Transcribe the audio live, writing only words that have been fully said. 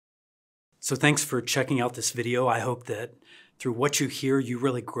So thanks for checking out this video. I hope that through what you hear, you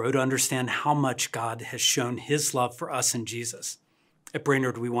really grow to understand how much God has shown his love for us in Jesus. At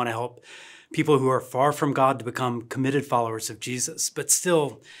Brainerd, we want to help people who are far from God to become committed followers of Jesus. But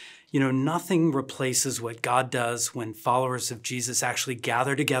still, nothing replaces what God does when followers of Jesus actually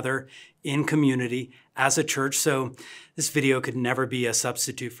gather together in community as a church. So this video could never be a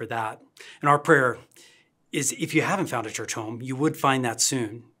substitute for that. And our prayer is if you haven't found a church home, you would find that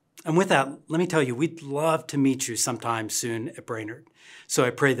soon. And with that, let me tell you, we'd love to meet you sometime soon at Brainerd. So I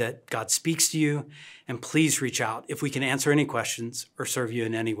pray that God speaks to you, and please reach out if we can answer any questions or serve you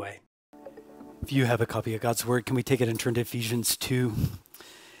in any way. If you have a copy of God's Word, can we take it and turn to Ephesians 2?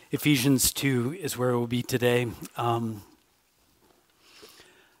 Ephesians 2 is where we'll be today. Some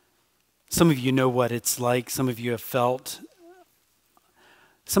of you know what it's like. Some of you have felt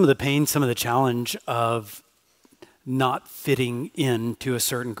some of the pain, some of the challenge of not fitting into a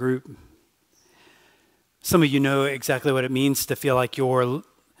certain group. Some of you know exactly what it means to feel like you're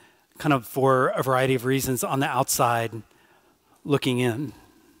kind of, for a variety of reasons, on the outside looking in.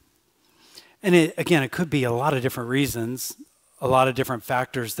 And it could be a lot of different reasons, a lot of different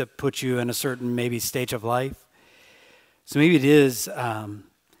factors that put you in a certain maybe stage of life. So maybe it is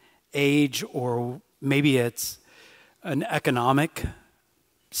age, or maybe it's an economic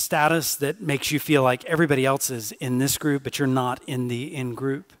status that makes you feel like everybody else is in this group, but you're not in the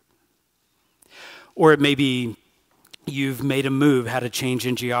in-group. Or it may be you've made a move, had a change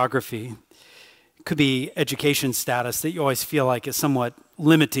in geography. It could be education status that you always feel like is somewhat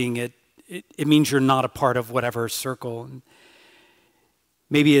limiting. It means you're not a part of whatever circle.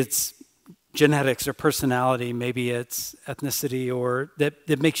 Maybe it's genetics or personality. Maybe it's ethnicity, or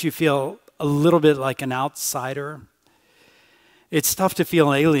that makes you feel a little bit like an outsider. It's tough to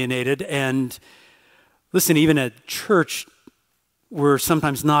feel alienated, and listen, even at church, we're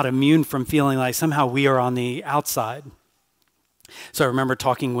sometimes not immune from feeling like somehow we are on the outside. So I remember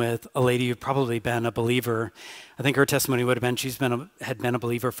talking with a lady who'd probably been a believer. I think her testimony would have been had been a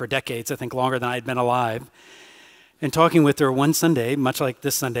believer for decades, I think longer than I'd been alive. And talking with her one Sunday, much like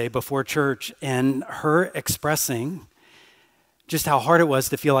this Sunday before church, and her expressing just how hard it was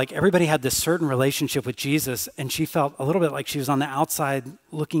to feel like everybody had this certain relationship with Jesus, and she felt a little bit like she was on the outside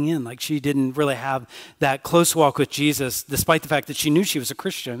looking in, like she didn't really have that close walk with Jesus, despite the fact that she knew she was a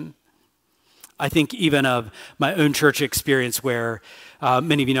Christian. I think even of my own church experience where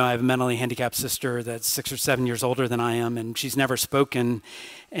many of you know I have a mentally handicapped sister that's 6 or 7 years older than I am, and she's never spoken.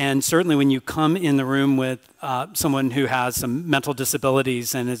 And certainly when you come in the room with someone who has some mental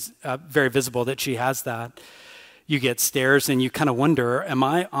disabilities, and it's very visible that she has that, you get stares and you kind of wonder, am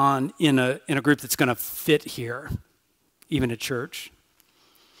I in a group that's going to fit here, even at church?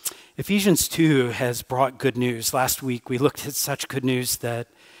 Ephesians 2 has brought good news. Last week we looked at such good news that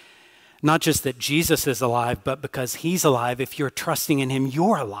not just that Jesus is alive, but because he's alive, if you're trusting in him,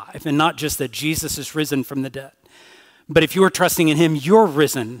 you're alive. And not just that Jesus is risen from the dead, but if you're trusting in him, you're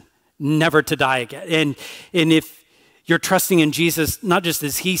risen, never to die again. And if you're trusting in Jesus, not just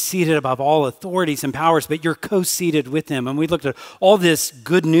as he's seated above all authorities and powers, but you're co-seated with him. And we looked at all this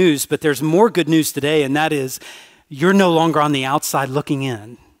good news, but there's more good news today, and that is you're no longer on the outside looking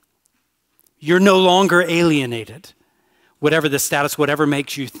in. You're no longer alienated. Whatever the status, whatever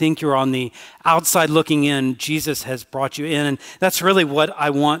makes you think you're on the outside looking in, Jesus has brought you in. And that's really what I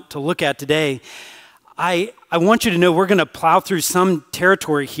want to look at today. I want you to know we're going to plow through some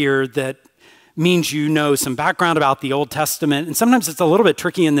territory here that means you know some background about the Old Testament. And sometimes it's a little bit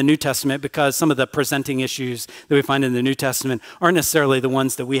tricky in the New Testament because some of the presenting issues that we find in the New Testament aren't necessarily the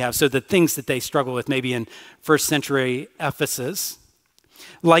ones that we have. So the things that they struggle with maybe in first century Ephesus,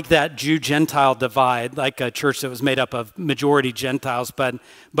 like that Jew-Gentile divide, like a church that was made up of majority Gentiles, but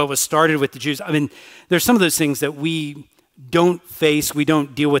was started with the Jews. I mean, there's some of those things that we don't face, we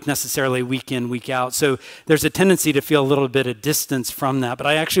don't deal with necessarily week in, week out. So there's a tendency to feel a little bit of distance from that. But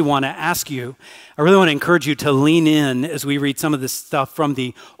I actually want to ask you, I really want to encourage you to lean in as we read some of this stuff from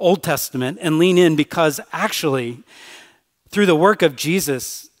the Old Testament, and lean in because actually, through the work of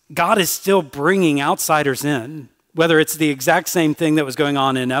Jesus, God is still bringing outsiders in. Whether it's the exact same thing that was going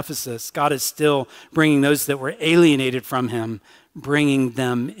on in Ephesus, God is still bringing those that were alienated from him, bringing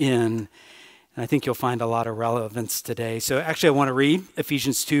them in. And I think you'll find a lot of relevance today. So actually, I want to read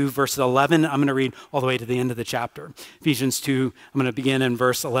Ephesians 2, verse 11. I'm going to read all the way to the end of the chapter. Ephesians 2, I'm going to begin in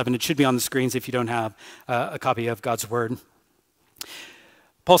verse 11. It should be on the screens if you don't have a copy of God's Word.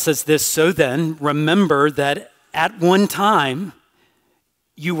 Paul says this, "So then, remember that at one time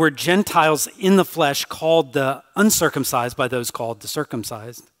you were Gentiles in the flesh, called the uncircumcised by those called the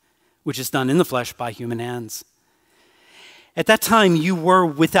circumcised, which is done in the flesh by human hands. At that time, you were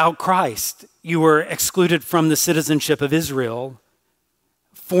without Christ. You were excluded from the citizenship of Israel,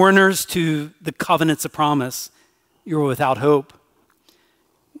 foreigners to the covenants of promise. You were without hope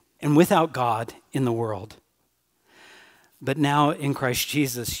and without God in the world. But now in Christ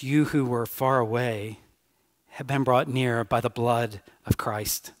Jesus, you who were far away have been brought near by the blood of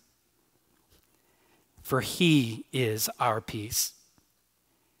Christ. For he is our peace,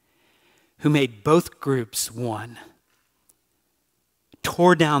 who made both groups one,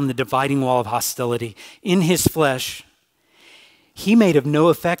 tore down the dividing wall of hostility. In his flesh, he made of no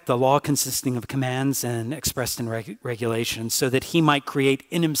effect the law consisting of commands and expressed in regulations, so that he might create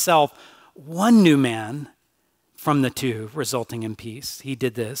in himself one new man from the two, resulting in peace. He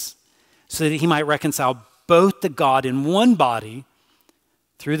did this so that he might reconcile both to God in one body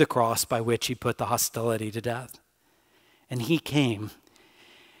through the cross, by which he put the hostility to death. And he came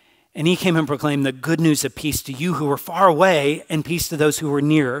and proclaimed the good news of peace to you who were far away and peace to those who were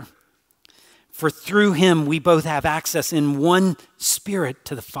near. For through him we both have access in one spirit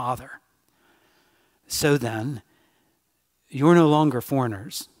to the Father. So then, you're no longer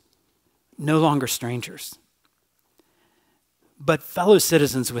foreigners, no longer strangers, but fellow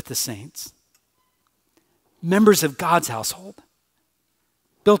citizens with the saints, members of God's household,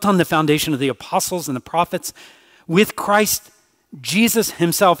 built on the foundation of the apostles and the prophets, with Christ Jesus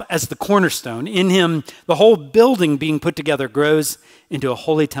himself as the cornerstone. In him, the whole building being put together grows into a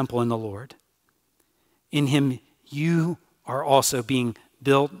holy temple in the Lord. In him, you are also being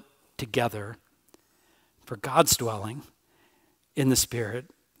built together for God's dwelling in the Spirit.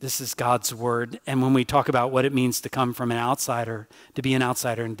 This is God's word. And when we talk about what it means to come from an outsider, to be an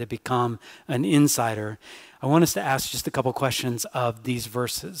outsider and to become an insider, I want us to ask just a couple questions of these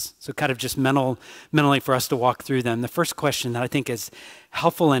verses. So kind of just mentally for us to walk through them. The first question that I think is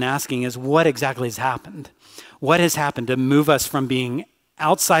helpful in asking is, what exactly has happened? What has happened to move us from being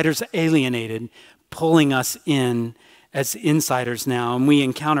outsiders alienated, pulling us in as insiders now? And we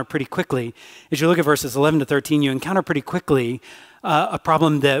encounter pretty quickly, as you look at verses 11 to 13, you encounter pretty quickly a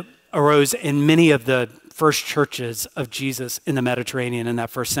problem that arose in many of the first churches of Jesus in the Mediterranean in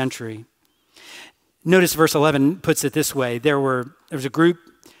that first century. Notice verse 11 puts it this way. There was a group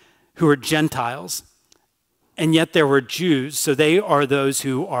who were Gentiles, and yet there were Jews. So they are those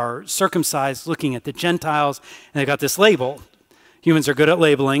who are circumcised, looking at the Gentiles, and they got this label. Humans are good at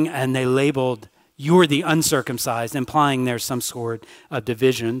labeling, and they labeled, "You're the uncircumcised," implying there's some sort of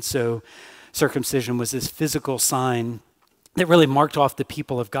division. So circumcision was this physical sign that really marked off the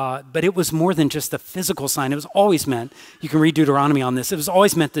people of God. But it was more than just a physical sign. It was always meant, you can read Deuteronomy on this, it was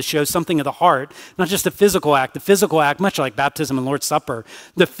always meant to show something of the heart, not just a physical act. The physical act, much like baptism and Lord's Supper,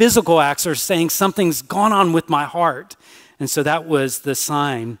 the physical acts are saying something's gone on with my heart. And so that was the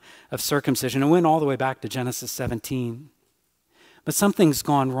sign of circumcision. It went all the way back to Genesis 17. But something's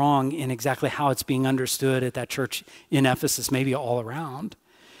gone wrong in exactly how it's being understood at that church in Ephesus, maybe all around.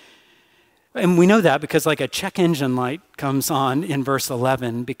 And we know that because like a check engine light comes on in verse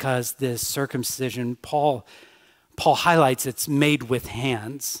 11, because this circumcision, Paul highlights it's made with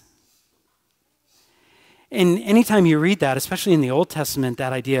hands. And anytime you read that, especially in the Old Testament,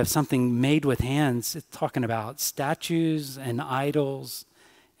 that idea of something made with hands, it's talking about statues and idols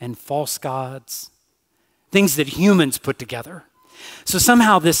and false gods, things that humans put together. So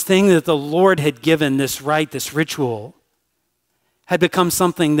somehow this thing that the Lord had given, this rite, this ritual, had become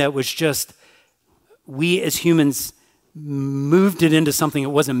something that was just, we as humans moved it into something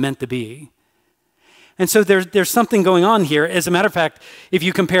it wasn't meant to be. And so there's something going on here. As a matter of fact, if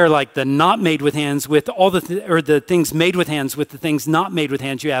you compare like the not made with hands with all the things made with hands with the things not made with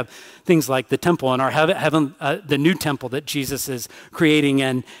hands, you have things like the temple and our heaven, the new temple that Jesus is creating,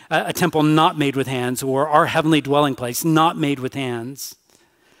 and a temple not made with hands, or our heavenly dwelling place not made with hands.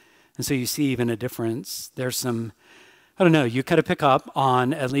 And so you see even a difference. There's some, I don't know, you kind of pick up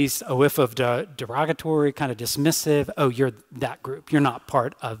on at least a whiff of derogatory, kind of dismissive. Oh, you're that group. You're not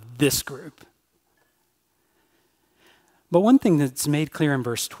part of this group. But one thing that's made clear in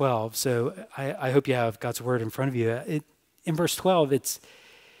verse 12, so I hope you have God's word in front of you. In verse 12, it's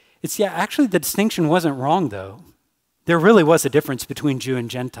actually the distinction wasn't wrong, though. There really was a difference between Jew and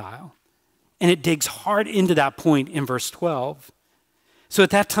Gentile. And it digs hard into that point in verse 12. So at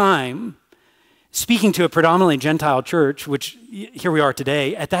that time, speaking to a predominantly Gentile church, which here we are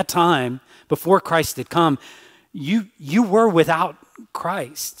today, at that time, before Christ had come, you were without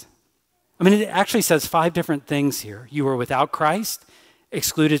Christ. I mean, it actually says 5 different things here. You were without Christ,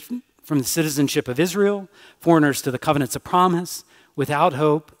 excluded from the citizenship of Israel, foreigners to the covenants of promise, without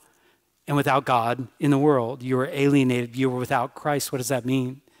hope, and without God in the world. You were alienated. You were without Christ. What does that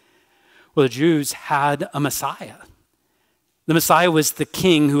mean? Well, the Jews had a Messiah. The Messiah was the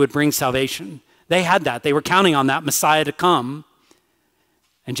king who would bring salvation. They had that. They were counting on that Messiah to come.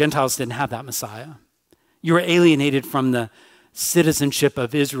 And Gentiles didn't have that Messiah. You were alienated from the citizenship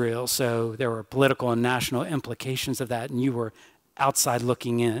of Israel, so there were political and national implications of that, and you were outside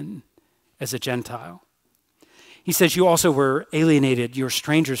looking in as a Gentile. He says you also were alienated, you were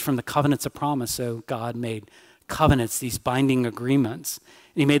strangers from the covenants of promise, so God made covenants, these binding agreements.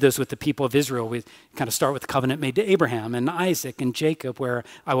 And he made those with the people of Israel. We kind of start with the covenant made to Abraham and Isaac and Jacob, where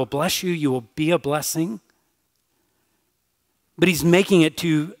I will bless you, you will be a blessing. But he's making it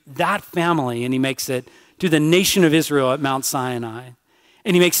to that family, and he makes it to the nation of Israel at Mount Sinai.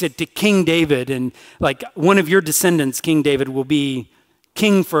 And he makes it to King David, and like one of your descendants, King David, will be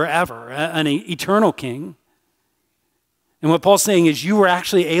king forever, an eternal king. And what Paul's saying is you were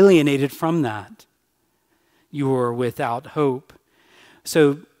actually alienated from that. You were without hope.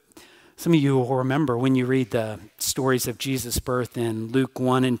 So some of you will remember when you read the stories of Jesus' birth in Luke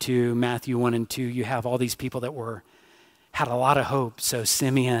 1 and 2, Matthew 1 and 2, you have all these people that had a lot of hope. So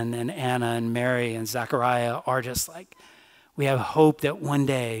Simeon and Anna and Mary and Zechariah are just like, we have hope that one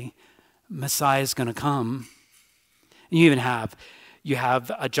day Messiah is going to come. And you even have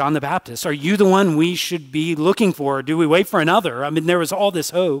John the Baptist. Are you the one we should be looking for? Or do we wait for another? I mean, there was all this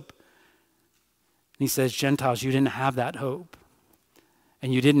hope. And he says, Gentiles, you didn't have that hope.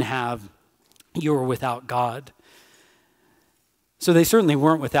 And you were without God. So they certainly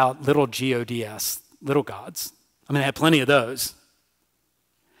weren't without little gods, little gods. I mean, they had plenty of those.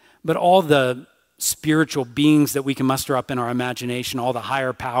 But all the spiritual beings that we can muster up in our imagination, all the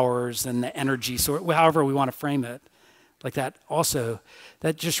higher powers and the energy, however we want to frame it, like that also,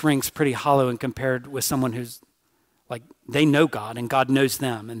 that just rings pretty hollow and compared with someone who's like, they know God and God knows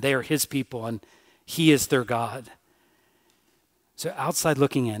them and they are his people and he is their God. So outside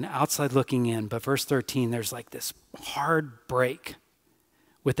looking in, but verse 13, there's like this hard break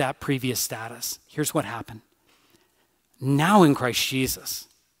with that previous status. Here's what happened. Now in Christ Jesus,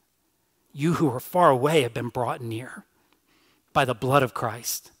 you who were far away have been brought near by the blood of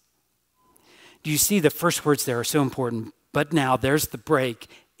Christ. Do you see the first words there are so important? But now there's the break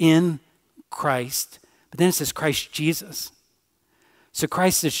in Christ. But then it says Christ Jesus. So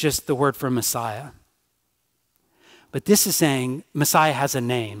Christ is just the word for Messiah. But this is saying Messiah has a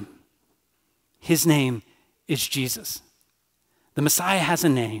name. His name is Jesus. The Messiah has a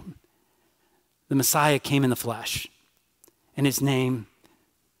name. The Messiah came in the flesh. And his name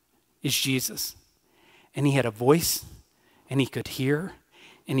is Jesus. And he had a voice, and he could hear,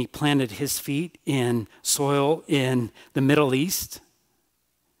 and he planted his feet in soil in the Middle East.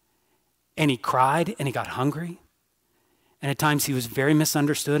 And he cried, and he got hungry. And at times he was very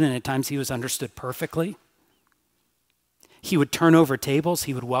misunderstood, and at times he was understood perfectly. He would turn over tables.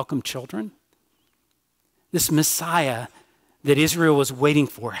 He would welcome children. This Messiah that Israel was waiting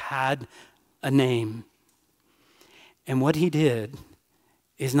for had a name. And what he did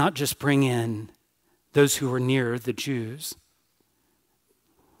is not just bring in those who were near the Jews.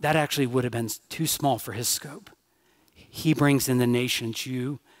 That actually would have been too small for his scope. He brings in the nations,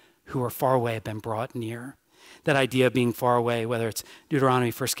 you who are far away have been brought near. That idea of being far away, whether it's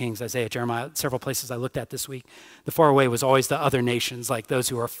Deuteronomy, 1 Kings, Isaiah, Jeremiah, several places I looked at this week, the far away was always the other nations, like those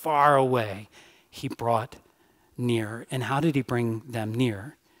who are far away, he brought near. And how did he bring them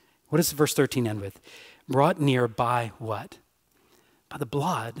near? What does verse 13 end with? Brought near by what? By the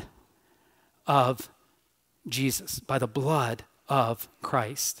blood of Jesus, by the blood of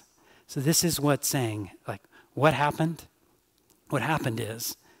Christ. So this is what's saying, like, what happened? What happened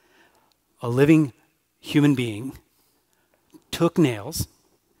is a living human being took nails,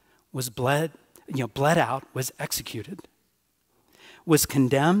 was bled out, was executed, was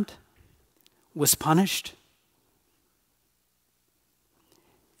condemned, was punished.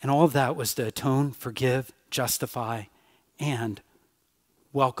 And all of that was to atone, forgive, justify, and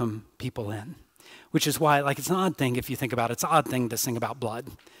welcome people in. Which is why, like, it's an odd thing if you think about it. It's an odd thing to sing about blood.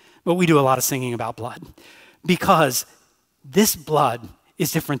 But we do a lot of singing about blood. Because this blood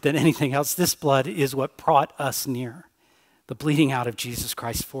is different than anything else. This blood is what brought us near. The bleeding out of Jesus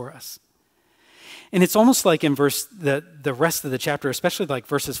Christ for us. And it's almost like in the rest of the chapter, especially like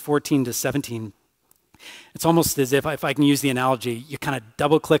verses 14 to 17, it's almost as if I can use the analogy, you kind of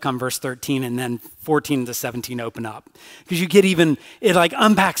double click on verse 13 and then 14 to 17 open up. Because you get it like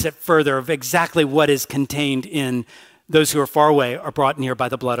unpacks it further of exactly what is contained in those who are far away are brought near by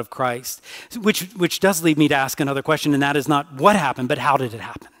the blood of Christ. Which does lead me to ask another question, and that is not what happened, but how did it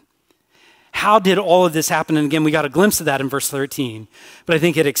happen? How did all of this happen? And again, we got a glimpse of that in verse 13, but I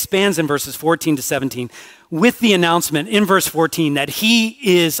think it expands in verses 14 to 17 with the announcement in verse 14 that he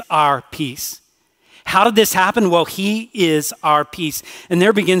is our peace. How did this happen? Well, he is our peace. And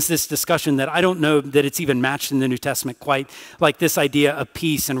there begins this discussion that I don't know that it's even matched in the New Testament quite, like this idea of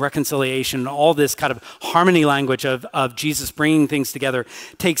peace and reconciliation, and all this kind of harmony language of Jesus bringing things together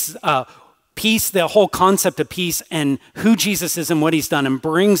takes peace, the whole concept of peace and who Jesus is and what he's done, and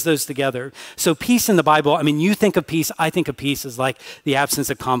brings those together. So peace in the Bible, I mean, you think of peace, I think of peace as like the absence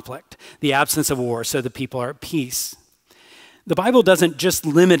of conflict, the absence of war, so the people are at peace. The Bible doesn't just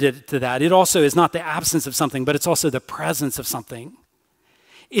limit it to that. It also is not the absence of something, but it's also the presence of something.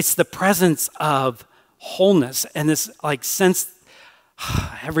 It's the presence of wholeness and this like sense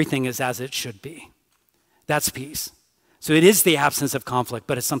everything is as it should be. That's peace. So it is the absence of conflict,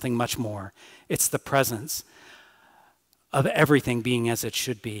 but it's something much more. It's the presence of everything being as it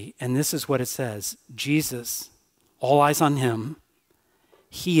should be. And this is what it says. Jesus, all eyes on him,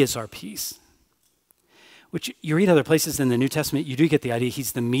 he is our peace. Which you read other places in the New Testament, you do get the idea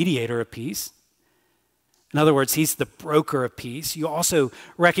he's the mediator of peace. In other words, he's the broker of peace. You also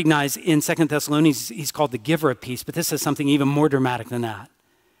recognize in 2 Thessalonians, he's called the giver of peace, but this is something even more dramatic than that.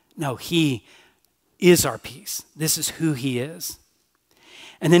 No, he is our peace. This is who he is.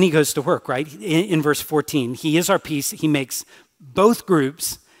 And then he goes to work, right? In verse 14, he is our peace. He makes both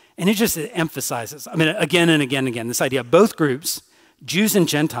groups, and it just emphasizes, I mean, again and again and again, this idea of both groups, Jews and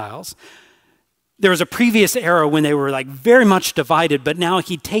Gentiles. There was a previous era when they were like very much divided, but now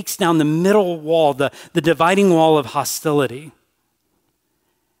he takes down the middle wall, the dividing wall of hostility.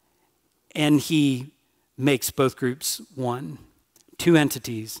 And he makes both groups one, two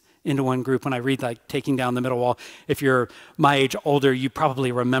entities into one group. When I read like taking down the middle wall, if you're my age older, you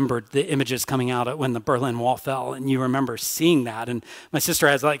probably remembered the images coming out when the Berlin Wall fell, and you remember seeing that. And my sister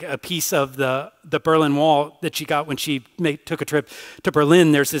has like a piece of the Berlin Wall that she got when she took a trip to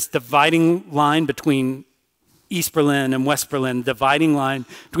Berlin. There's this dividing line between East Berlin and West Berlin, dividing line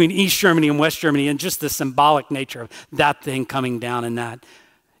between East Germany and West Germany, and just the symbolic nature of that thing coming down, and that,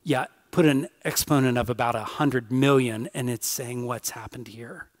 yeah, put an exponent of about 100 million, and it's saying what's happened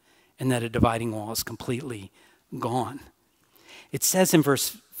here. And that a dividing wall is completely gone. It says in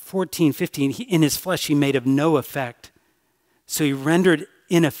verse 14, 15, in his flesh he made of no effect. So he rendered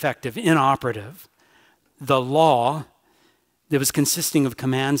ineffective, inoperative, the law that was consisting of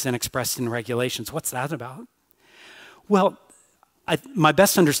commands and expressed in regulations. What's that about? Well, my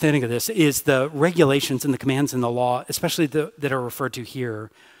best understanding of this is the regulations and the commands in the law, especially that are referred to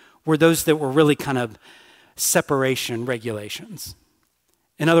here, were those that were really kind of separation regulations.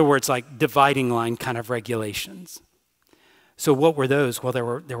 In other words, like dividing line kind of regulations. So what were those? Well, there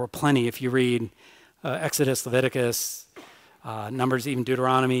were plenty. If you read Exodus, Leviticus, Numbers, even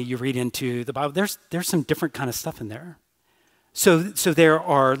Deuteronomy, you read into the Bible, there's some different kind of stuff in there. So there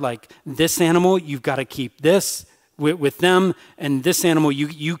are like this animal, you've got to keep this with them, and this animal,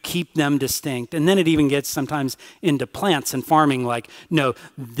 you keep them distinct. And then it even gets sometimes into plants and farming, like, no,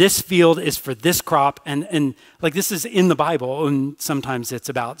 this field is for this crop, and like this is in the Bible, and sometimes it's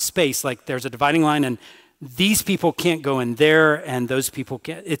about space, like there's a dividing line, and these people can't go in there, and those people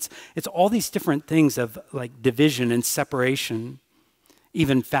can't. It's all these different things of like division and separation,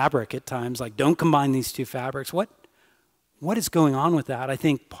 even fabric at times, like don't combine these two fabrics. What is going on with that? I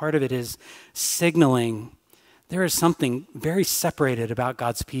think part of it is signaling there is something very separated about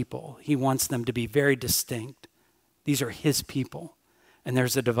God's people. He wants them to be very distinct. These are his people, and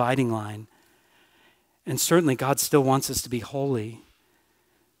there's a dividing line. And certainly God still wants us to be holy,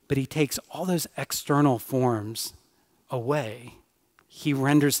 but he takes all those external forms away. He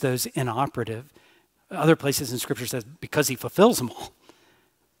renders those inoperative. Other places in Scripture says because he fulfills them all.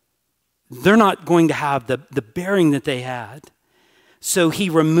 They're not going to have the bearing that they had. So he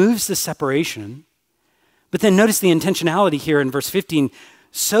removes the separation. But then notice the intentionality here in verse 15,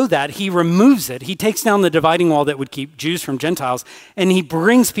 so that he removes it. He takes down the dividing wall that would keep Jews from Gentiles, and he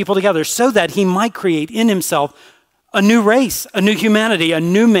brings people together so that he might create in himself a new race, a new humanity, a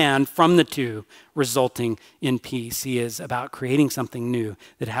new man from the two, resulting in peace. He is about creating something new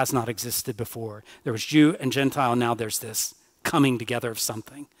that has not existed before. There was Jew and Gentile, now there's this coming together of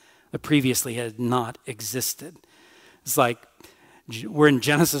something that previously had not existed. It's like we're in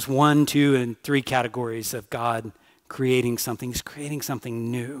Genesis 1, 2, and 3 categories of God creating something. He's creating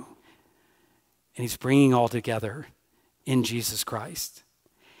something new. And he's bringing all together in Jesus Christ.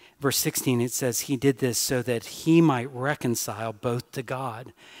 Verse 16, it says, he did this so that he might reconcile both to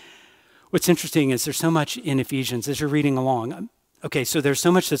God. What's interesting is there's so much in Ephesians as you're reading along. Okay, so there's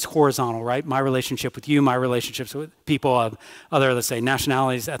so much that's horizontal, right? My relationship with you, my relationships with people of other, let's say,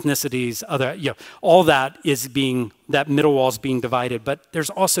 nationalities, ethnicities, other, all that is that middle wall is being divided. But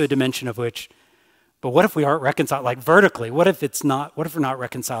there's also a dimension of which, but what if we aren't reconciled, like vertically? What if we're not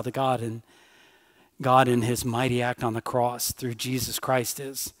reconciled to God? And God in his mighty act on the cross through Jesus Christ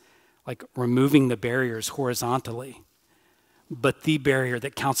is like removing the barriers horizontally. But the barrier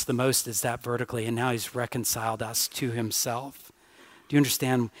that counts the most is that vertically, and now he's reconciled us to himself. Do you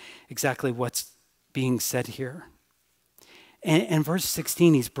understand exactly what's being said here? And verse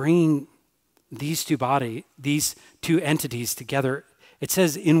 16, he's bringing these two entities together. It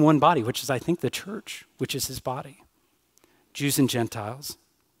says in one body, which is, I think, the church, which is his body. Jews and Gentiles.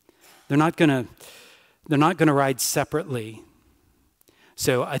 They're not going to ride separately.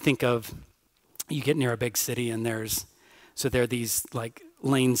 So I think of, you get near a big city and there are these like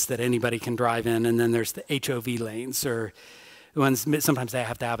lanes that anybody can drive in, and then there's the HOV lanes, or ones, sometimes they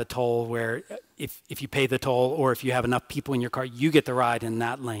have to have a toll where if you pay the toll or if you have enough people in your car, you get the ride in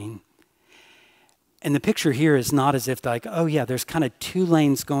that lane. And the picture here is not as if like, oh yeah, there's kind of two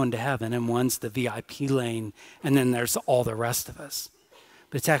lanes going to heaven, and one's the VIP lane, and then there's all the rest of us.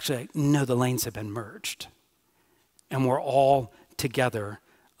 But it's actually like, no, the lanes have been merged. And we're all together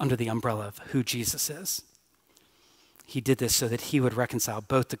under the umbrella of who Jesus is. He did this so that he would reconcile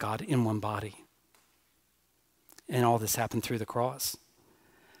both to God in one body. And all this happened through the cross.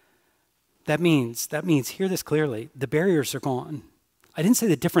 That means, hear this clearly, the barriers are gone. I didn't say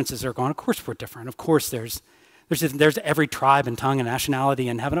the differences are gone. Of course we're different. Of course there's every tribe and tongue and nationality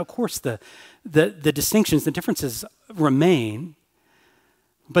in heaven. Of course the distinctions, the differences remain.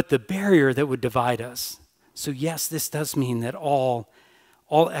 But the barrier that would divide us. So yes, this does mean that all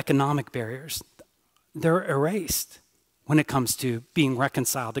economic barriers, they're erased when it comes to being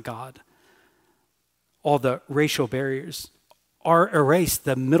reconciled to God. All the racial barriers are erased.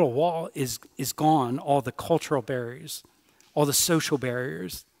 The middle wall is gone. All the cultural barriers, all the social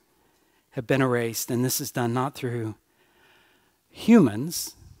barriers have been erased. And this is done not through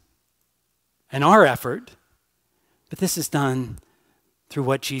humans and our effort, but this is done through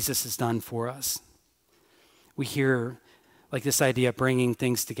what Jesus has done for us. We hear like this idea of bringing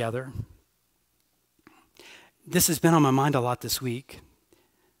things together. This has been on my mind a lot this week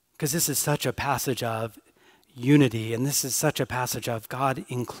because this is such a passage of unity, and this is such a passage of God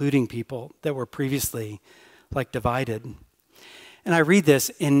including people that were previously like divided. And I read this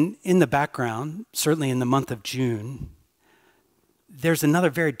in the background, certainly in the month of June, there's another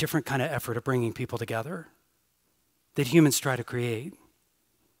very different kind of effort of bringing people together that humans try to create.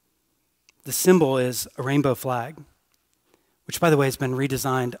 The symbol is a rainbow flag, which, by the way, has been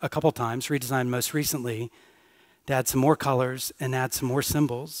redesigned a couple times, redesigned most recently to add some more colors and add some more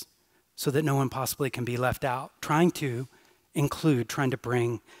symbols so that no one possibly can be left out, trying to include, trying to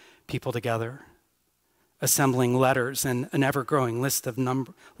bring people together, assembling letters and an ever-growing list of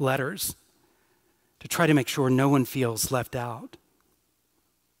letters to try to make sure no one feels left out,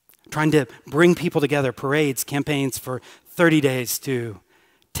 trying to bring people together, parades, campaigns for 30 days to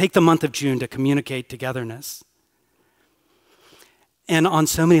take the month of June to communicate togetherness. And on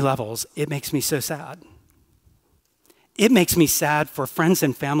so many levels, it makes me so sad. It makes me sad for friends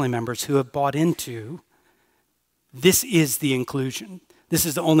and family members who have bought into this is the inclusion. This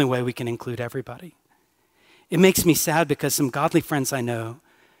is the only way we can include everybody. It makes me sad because some godly friends I know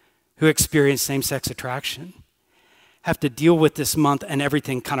who experience same-sex attraction have to deal with this month and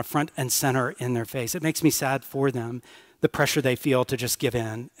everything kind of front and center in their face. It makes me sad for them, the pressure they feel to just give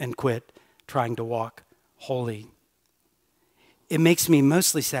in and quit trying to walk holy. It makes me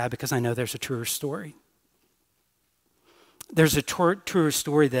mostly sad because I know there's a truer story. There's a truer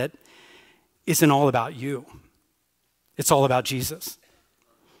story that isn't all about you. It's all about Jesus.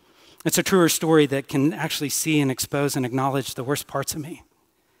 It's a truer story that can actually see and expose and acknowledge the worst parts of me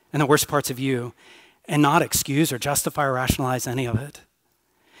and the worst parts of you and not excuse or justify or rationalize any of it.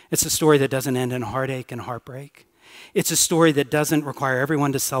 It's a story that doesn't end in heartache and heartbreak. It's a story that doesn't require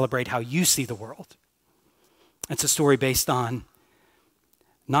everyone to celebrate how you see the world. It's a story based on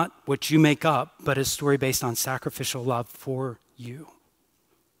not what you make up, but a story based on sacrificial love for you,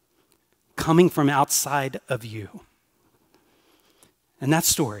 coming from outside of you. And that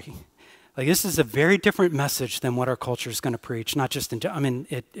story, like this is a very different message than what our culture is going to preach, not just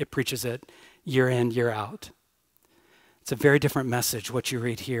it preaches it year in, year out. It's a very different message, what you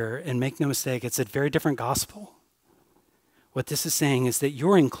read here, and make no mistake, it's a very different gospel. What this is saying is that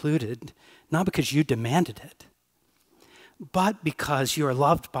you're included, not because you demanded it, but because you are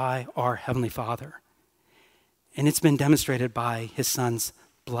loved by our Heavenly Father. And it's been demonstrated by his Son's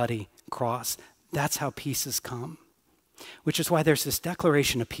bloody cross. That's how peace has come, which is why there's this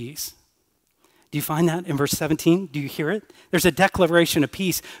declaration of peace. Do you find that in verse 17? Do you hear it? There's a declaration of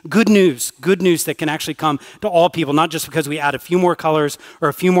peace. Good news that can actually come to all people, not just because we add a few more colors or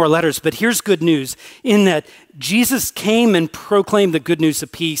a few more letters, but here's good news in that Jesus came and proclaimed the good news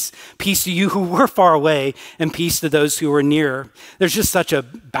of peace, peace to you who were far away and peace to those who were near. There's just such a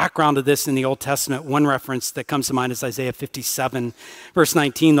background to this in the Old Testament. One reference that comes to mind is Isaiah 57, verse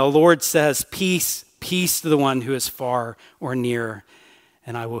 19. The Lord says, peace, peace to the one who is far or near,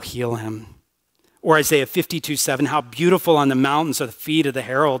 and I will heal him. Or Isaiah 52:7, how beautiful on the mountains are the feet of the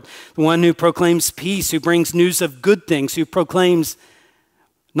herald, the one who proclaims peace, who brings news of good things, who proclaims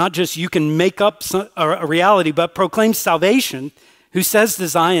not just you can make up a reality, but proclaims salvation, who says to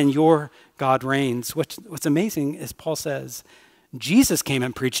Zion, your God reigns. What's amazing is Paul says, Jesus came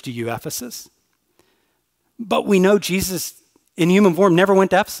and preached to you, Ephesus. But we know Jesus in human form never went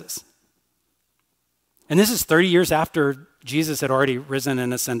to Ephesus. And this is 30 years after Jesus had already risen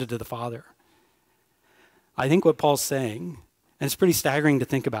and ascended to the Father. I think what Paul's saying, and it's pretty staggering to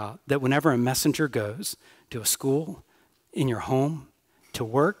think about, that whenever a messenger goes to a school, in your home, to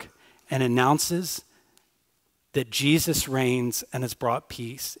work, and announces that Jesus reigns and has brought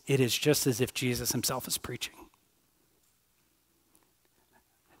peace, it is just as if Jesus himself is preaching.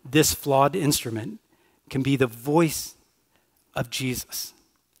 This flawed instrument can be the voice of Jesus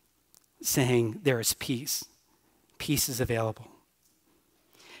saying there is peace. Peace is available.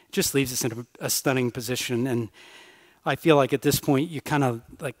 Just leaves us in a stunning position. And I feel like at this point, you kind of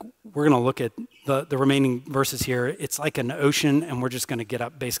like, we're going to look at the remaining verses here. It's like an ocean, and we're just going to get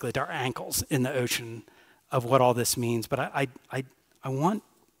up basically to our ankles in the ocean of what all this means. But I want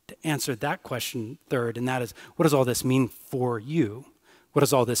to answer that question third, and that is, what does all this mean for you? What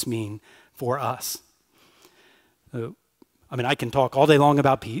does all this mean for us? I can talk all day long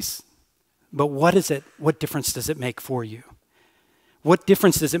about peace, but what difference does it make for you? What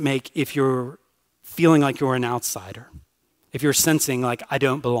difference does it make if you're feeling like you're an outsider? If you're sensing like, I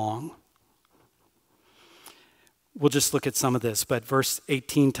don't belong? We'll just look at some of this, but verse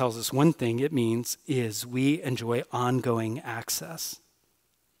 18 tells us one thing it means is we enjoy ongoing access.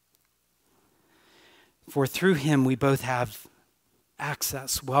 For through him we both have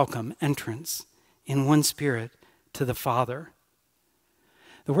access, welcome, entrance in one spirit to the Father.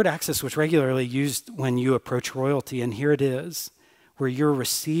 The word access was regularly used when you approach royalty, and here it is, where you're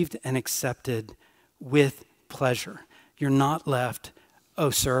received and accepted with pleasure. You're not left,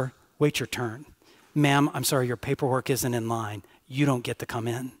 oh, sir, wait your turn. Ma'am, I'm sorry, your paperwork isn't in line. You don't get to come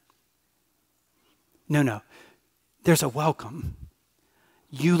in. No. There's a welcome.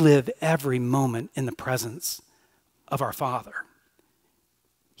 You live every moment in the presence of our Father.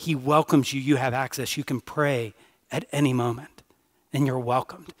 He welcomes you. You have access. You can pray at any moment, and you're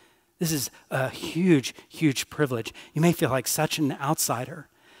welcomed. This is a huge, huge privilege. You may feel like such an outsider.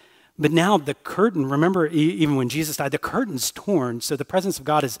 But now the curtain, remember even when Jesus died, the curtain's torn, so the presence of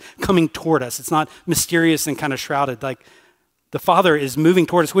God is coming toward us. It's not mysterious and kind of shrouded. Like the Father is moving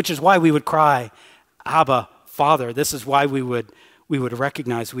toward us, which is why we would cry, Abba, Father. This is why we would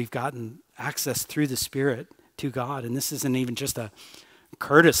recognize we've gotten access through the Spirit to God. And this isn't even just a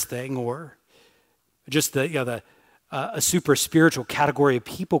Curtis thing or just a super spiritual category of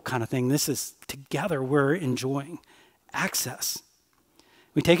people kind of thing. This is together we're enjoying access.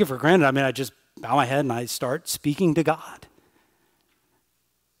 We take it for granted. I just bow my head and I start speaking to God.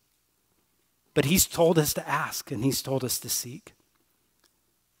 But he's told us to ask and he's told us to seek.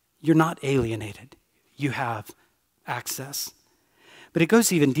 You're not alienated. You have access. But it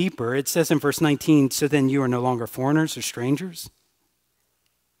goes even deeper. It says in verse 19, so then you are no longer foreigners or strangers,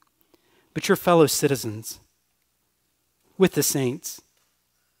 but you're fellow citizens with the saints.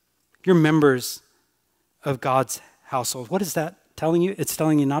 You're members of God's household. What is that telling you? It's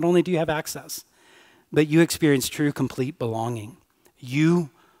telling you not only do you have access, but you experience true, complete belonging. You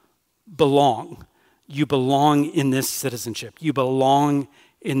belong. You belong in this citizenship. You belong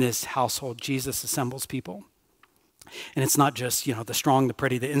in this household. Jesus assembles people. And it's not just, the strong, the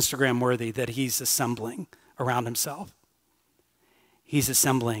pretty, the Instagram worthy that he's assembling around himself. He's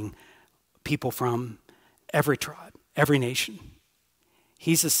assembling people from every tribe, every nation.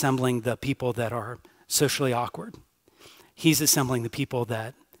 He's assembling the people that are socially awkward. He's assembling the people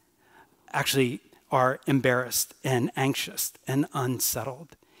that actually are embarrassed and anxious and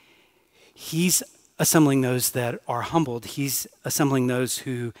unsettled. He's assembling those that are humbled. He's assembling those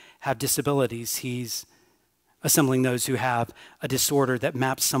who have disabilities. He's assembling those who have a disorder that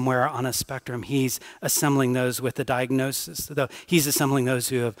maps somewhere on a spectrum. He's assembling those with a diagnosis. He's assembling those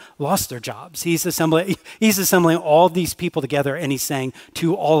who have lost their jobs. He's assembling all these people together, and he's saying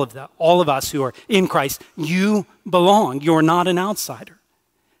to all of us who are in Christ, you belong. You're not an outsider.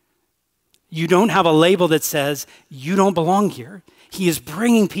 You don't have a label that says you don't belong here. He is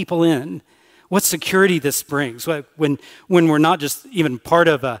bringing people in. What security this brings when we're not just even part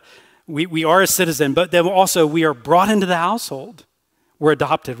of we are a citizen, but then also we are brought into the household. We're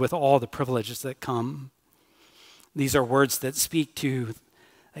adopted with all the privileges that come. These are words that speak to,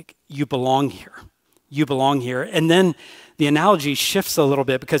 like, you belong here. You belong here. And then the analogy shifts a little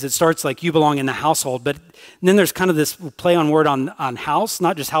bit because it starts like you belong in the household, but then there's kind of this play on word on house,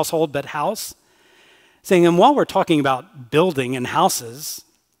 not just household, but house. Saying, and while we're talking about building and houses,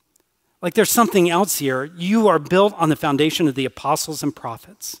 like there's something else here. You are built on the foundation of the apostles and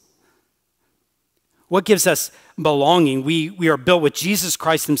prophets. What gives us belonging? We are built with Jesus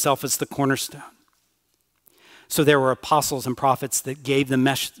Christ himself as the cornerstone. So there were apostles and prophets that gave the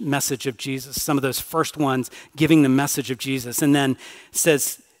message of Jesus, some of those first ones giving the message of Jesus. And then it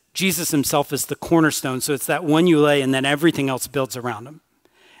says Jesus himself is the cornerstone. So it's that one you lay and then everything else builds around him.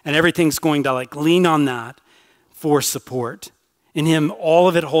 And everything's going to like lean on that for support. In him, all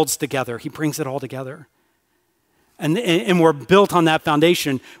of it holds together. He brings it all together. And we're built on that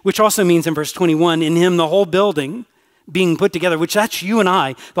foundation, which also means in verse 21, in him the whole building being put together, which that's you and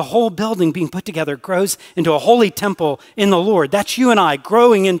I, the whole building being put together grows into a holy temple in the Lord. That's you and I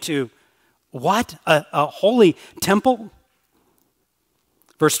growing into what? A holy temple?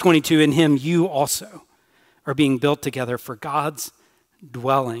 Verse 22, in him you also are being built together for God's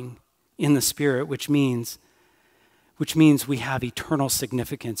dwelling in the Spirit, which means we have eternal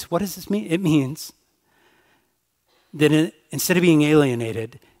significance. What does this mean? It means that instead of being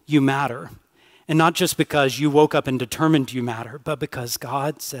alienated, you matter. And not just because you woke up and determined you matter, but because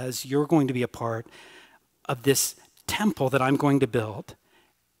God says you're going to be a part of this temple that I'm going to build.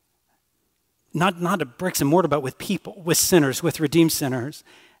 Not a bricks and mortar, but with people, with sinners, with redeemed sinners.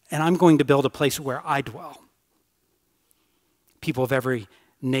 And I'm going to build a place where I dwell. People of every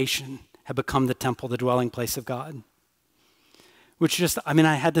nation have become the temple, the dwelling place of God. Which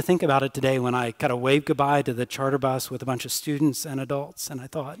I had to think about it today when I kind of waved goodbye to the charter bus with a bunch of students and adults. And I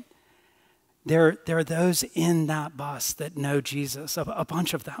thought, there are those in that bus that know Jesus, a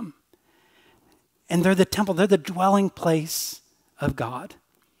bunch of them. And they're the temple, they're the dwelling place of God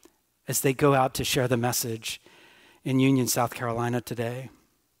as they go out to share the message in Union, South Carolina today.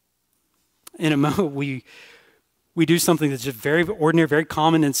 In a moment, we do something that's just very ordinary, very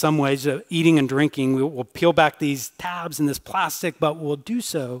common in some ways, eating and drinking. We'll peel back these tabs and this plastic, but we'll do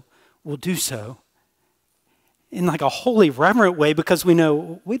so in like a holy, reverent way because we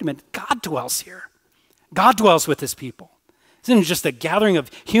know, wait a minute, God dwells here. God dwells with his people. This isn't just a gathering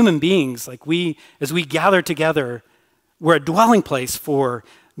of human beings. Like as we gather together, we're a dwelling place for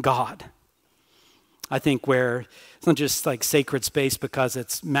God. I think where it's not just like sacred space because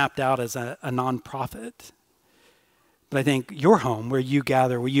it's mapped out as a nonprofit. But I think your home, where you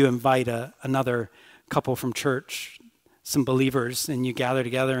gather, where you invite another couple from church, some believers, and you gather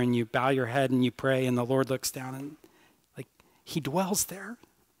together and you bow your head and you pray and the Lord looks down and like he dwells there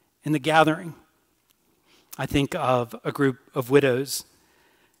in the gathering. I think of a group of widows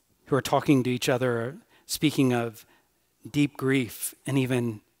who are talking to each other, speaking of deep grief and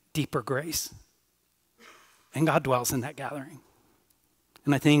even deeper grace. And God dwells in that gathering.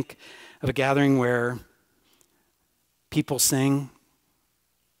 And I think of a gathering where people sing,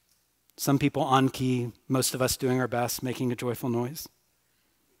 some people on key, most of us doing our best, making a joyful noise.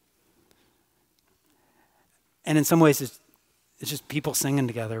 And in some ways, it's just people singing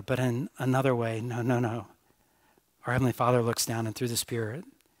together, but in another way, no. Our Heavenly Father looks down and through the Spirit,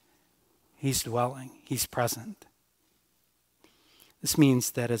 he's dwelling, he's present. This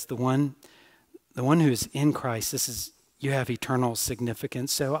means that as the one who is in Christ, you have eternal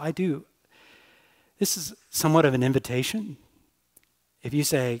significance. So this is somewhat of an invitation. If you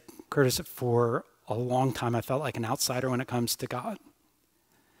say, Curtis, for a long time I felt like an outsider when it comes to God.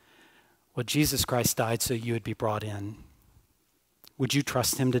 Well, Jesus Christ died so you would be brought in. Would you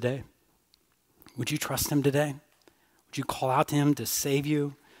trust him today? Would you trust him today? Would you call out to him to save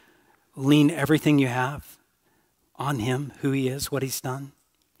you? Lean everything you have on him, who he is, what he's done.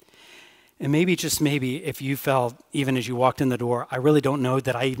 And maybe, just maybe, if you felt, even as you walked in the door, I really don't know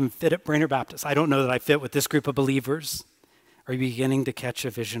that I even fit at Brainerd Baptist. I don't know that I fit with this group of believers. Are you beginning to catch a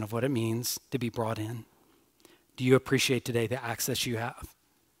vision of what it means to be brought in? Do you appreciate today the access you have?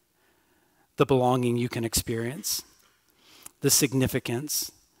 The belonging you can experience? The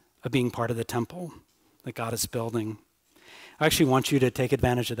significance of being part of the temple that God is building? I actually want you to take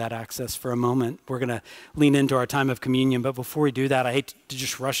advantage of that access for a moment. We're going to lean into our time of communion, but before we do that, I hate to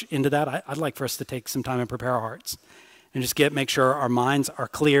just rush into that. I'd like for us to take some time and prepare our hearts and just make sure our minds are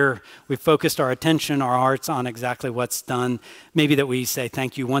clear. We've focused our attention, our hearts on exactly what's done. Maybe that we say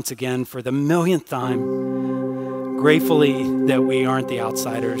thank you once again for the millionth time, gratefully that we aren't the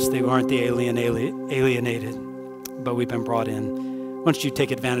outsiders, they aren't the alienated, but we've been brought in. Why don't you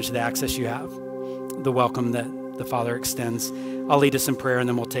take advantage of the access you have, the welcome that the Father extends. I'll lead us in prayer, and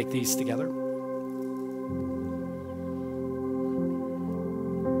then we'll take these together.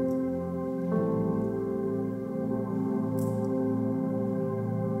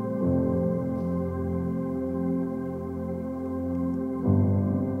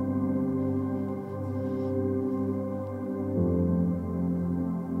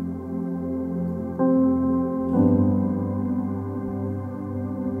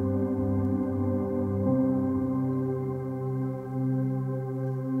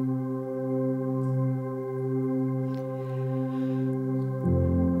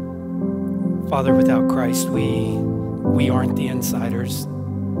 Father, without Christ, we aren't the insiders.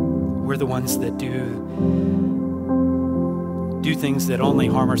 We're the ones that do things that only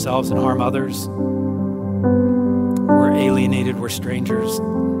harm ourselves and harm others. We're alienated, we're strangers.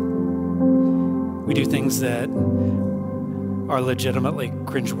 We do things that are legitimately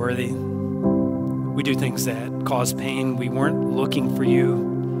cringeworthy. We do things that cause pain. We weren't looking for you.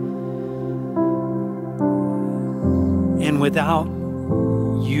 And without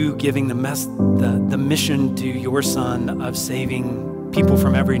you giving the mission to your Son of saving people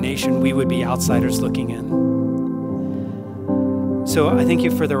from every nation, we would be outsiders looking in. So I thank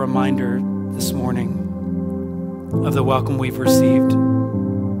you for the reminder this morning of the welcome we've received.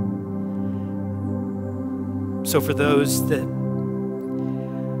 So for those that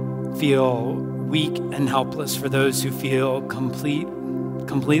feel weak and helpless, for those who feel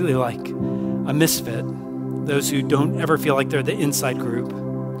completely like a misfit, those who don't ever feel like they're the inside group,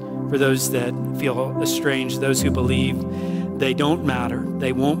 for those that feel estranged, those who believe they don't matter,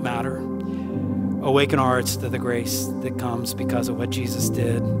 they won't matter, awaken our hearts to the grace that comes because of what Jesus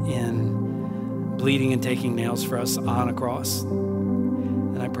did in bleeding and taking nails for us on a cross.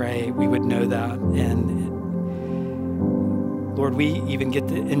 And I pray we would know that. And Lord, we even get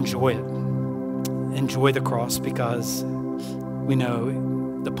to enjoy it. Enjoy the cross because we know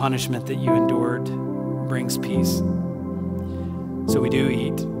the punishment that you endured brings peace. So we do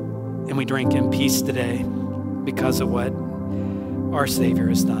eat and we drink in peace today because of what our Savior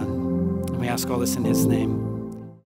has done. And we ask all this in his name.